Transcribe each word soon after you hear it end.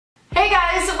Hey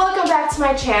guys, welcome back to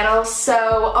my channel.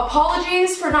 So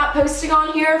apologies for not posting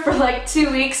on here for like 2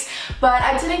 weeks, but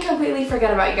I didn't completely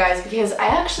forget about you guys because I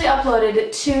actually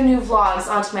uploaded 2 new vlogs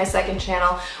onto my second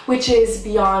channel, which is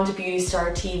Beyond Beauty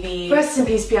Star TV. Rest in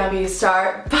peace, Beyond Beauty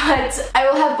Star. But I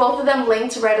will have both of them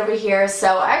linked right over here.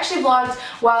 So I actually vlogged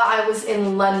while I was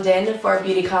in London for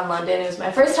BeautyCon London. It was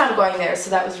my first time going there, so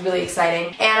that was really exciting.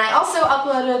 And I also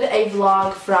uploaded a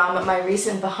vlog from my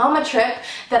recent Bahama trip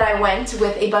that I went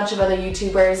with a bunch of other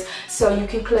YouTubers, so you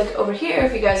can click over here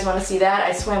if you guys want to see that.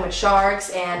 I swam with sharks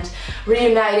and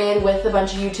reunited with a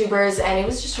bunch of YouTubers, and it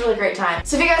was just a really great time.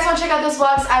 So if you guys want to check out those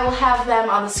vlogs, I will have them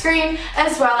on the screen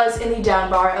as well as in the down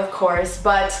bar, of course.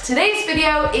 But today's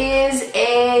video is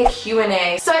a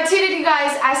Q&A. So I tweeted you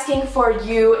guys asking for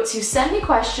you to send me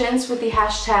questions with the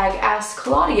hashtag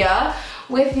AskClaudia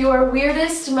with your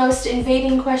weirdest, most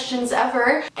invading questions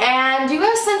ever, and you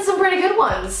guys sent some pretty good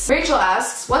ones. Rachel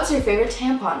asks, what's your favorite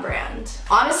tampon brand?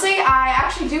 Honestly, I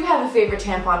actually do have a favorite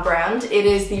tampon brand. It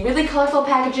is the really colorful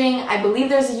packaging. I believe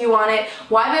there's a U on it.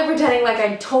 Why am I pretending like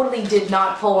I totally did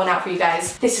not pull one out for you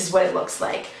guys? This is what it looks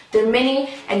like. They're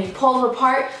mini, and you pull them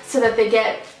apart so that they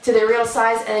get to their real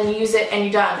size, and then you use it and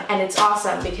you're done. And it's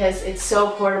awesome because it's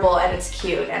so portable and it's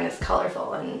cute and it's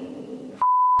colorful and...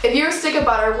 If you were a stick of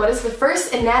butter, what is the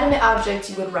first inanimate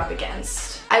object you would rub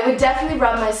against? I would definitely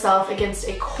rub myself against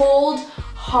a cold,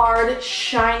 hard,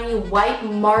 shiny, white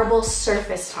marble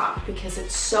surface top because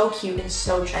it's so cute and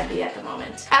so trendy at the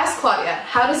moment. Ask Claudia,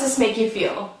 how does this make you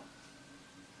feel?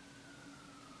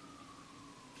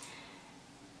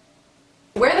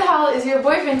 Where the hell is your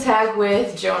boyfriend tag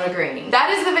with Jonah Green? That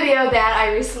is the video that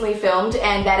I recently filmed,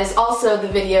 and that is also the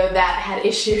video that had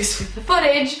issues with the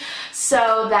footage,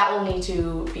 so that will need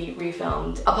to be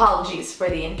refilmed. Apologies for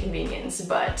the inconvenience,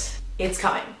 but it's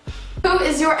coming. Who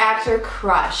is your actor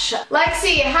crush?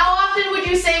 Lexi, how often would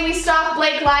you say we stalk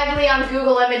Blake Lively on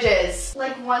Google Images?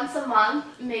 Like once a month,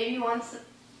 maybe once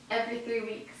every 3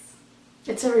 weeks.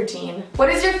 It's a routine.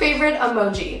 What is your favorite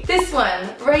emoji? This one,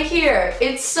 right here.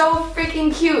 It's so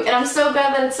freaking cute, and I'm so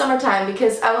glad that it's summertime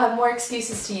because I will have more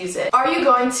excuses to use it. Are you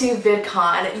going to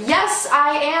VidCon? Yes,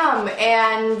 I am,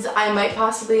 and I might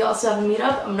possibly also have a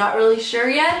meetup. I'm not really sure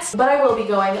yet, but I will be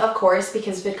going, of course,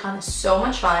 because VidCon is so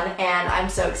much fun, and I'm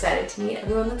so excited to meet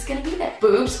everyone that's gonna be there.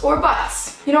 Boobs or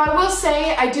butts? You know, I will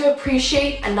say I do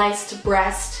appreciate a nice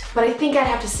breast, but I think I'd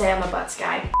have to say I'm a butts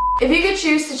guy. If you could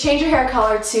choose to change your hair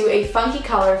color to a funky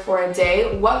color for a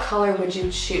day, what color would you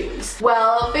choose?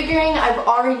 Well, figuring I've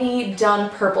already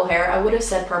done purple hair, I would have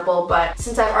said purple, but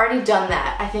since I've already done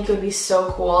that, I think it would be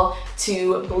so cool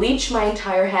to bleach my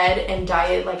entire head and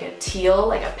dye it like a teal,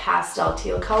 like a pastel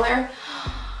teal color.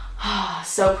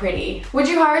 So pretty. Would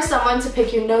you hire someone to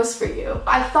pick your nose for you?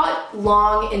 I thought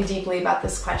long and deeply about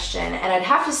this question, and I'd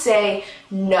have to say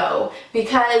no,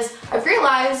 because I've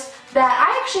realized that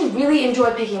I actually really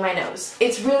enjoy picking my nose.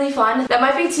 It's really fun. That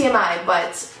might be TMI,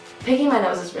 but picking my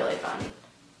nose is really fun.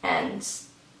 And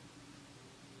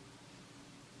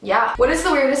yeah. What is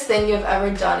the weirdest thing you've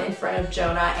ever done in front of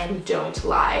Jonah, and don't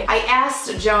lie? I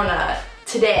asked Jonah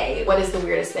today what is the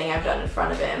weirdest thing I've done in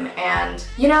front of him, and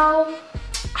you know,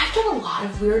 I've done a lot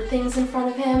of weird things in front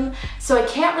of him, so I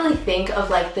can't really think of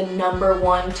like the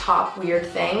 #1 top weird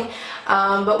thing.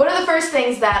 But one of the first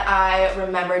things that I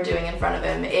remember doing in front of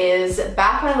him is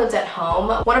back when I lived at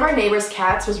home, one of our neighbor's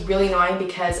cats was really annoying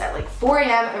because at like 4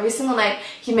 a.m. every single night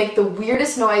he'd make the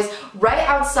weirdest noise right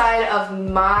outside of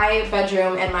my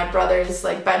bedroom and my brother's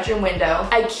like bedroom window.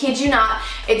 I kid you not,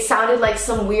 it sounded like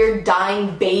some weird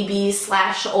dying baby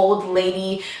 / old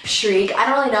lady shriek. I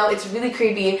don't really know, it's really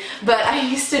creepy, but I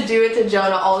used to do it to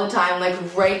Jonah all the time, like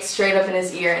right straight up in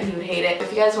his ear, and he would hate it.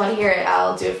 If you guys want to hear it,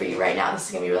 I'll do it for you right now. This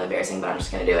is gonna be really embarrassing, but I'm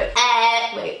just gonna do it.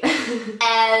 Wait.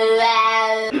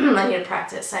 I need to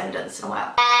practice. I haven't done this in a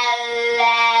while.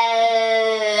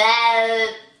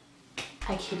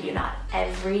 I kid you not,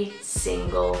 every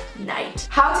single night.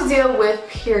 How to deal with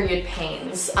period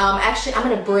pains. Actually, I'm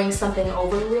gonna bring something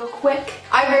over real quick.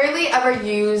 I rarely ever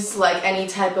use like any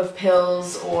type of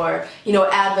pills or, you know,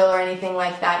 Advil or anything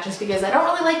like that, just because I don't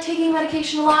really like taking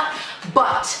medication a lot,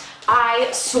 but I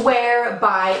swear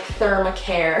by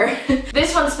Thermacare.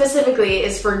 This one specifically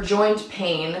is for joint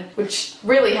pain, which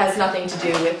really has nothing to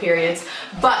do with periods.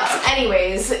 But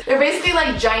anyways, they're basically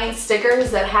like giant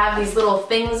stickers that have these little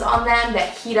things on them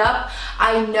that heat up.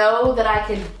 I know that I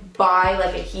could buy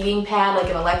like a heating pad,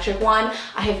 like an electric one.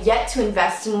 I have yet to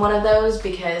invest in one of those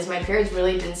because my periods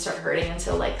really didn't start hurting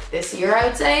until like this year, I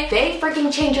would say. They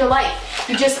freaking change your life.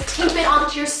 You just tape it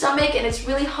onto your stomach and it's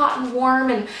really hot and warm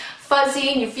and fuzzy,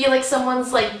 and you feel like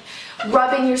someone's like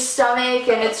rubbing your stomach,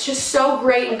 and it's just so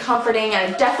great and comforting,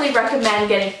 and I definitely recommend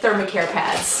getting Thermacare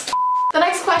pads. The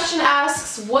next question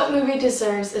asks, what movie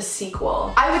deserves a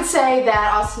sequel? I would say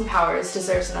that Austin Powers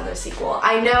deserves another sequel.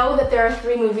 I know that there are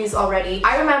 3 movies already.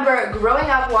 I remember growing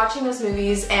up watching those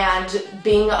movies and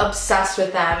being obsessed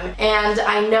with them, and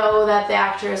I know that the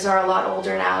actors are a lot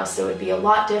older now, so it would be a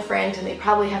lot different and they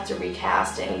probably have to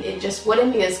recast and it just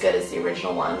wouldn't be as good as the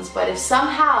original ones. But if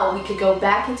somehow we could go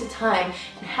back into time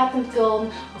and have them film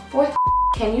a 4th.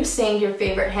 Can you sing your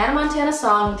favorite Hannah Montana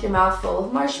song with your mouth full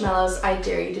of marshmallows? I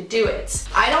dare you to do it.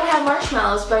 I don't have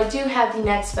marshmallows, but I do have the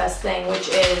next best thing, which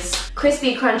is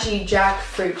crispy, crunchy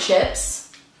jackfruit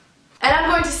chips. And I'm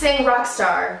going to sing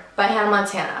Rockstar by Hannah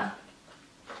Montana.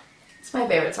 It's my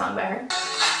favorite song by her.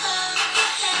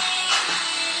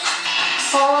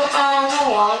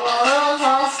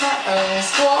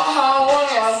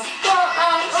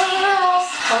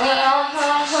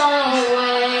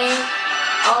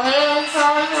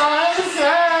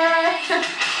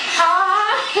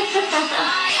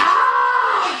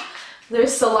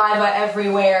 There's saliva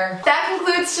everywhere. That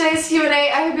concludes today's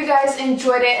Q&A. I hope you guys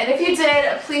enjoyed it, and if you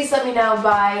did, please let me know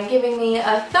by giving me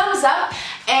a thumbs up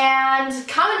and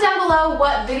comment down below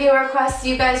what video requests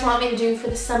you guys want me to do for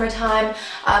the summertime,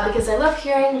 because I love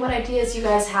hearing what ideas you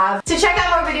guys have. To check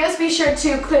out more videos, be sure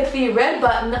to click the red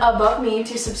button above me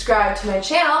to subscribe to my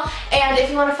channel, and if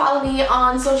you want to follow me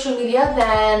on social media,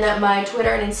 then my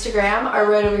Twitter and Instagram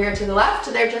are right over here to the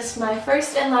left. They're just my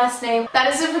first and last name.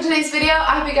 That is it for today's video.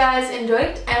 I hope you guys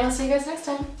enjoyed, and I'll see you guys next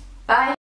time. Bye!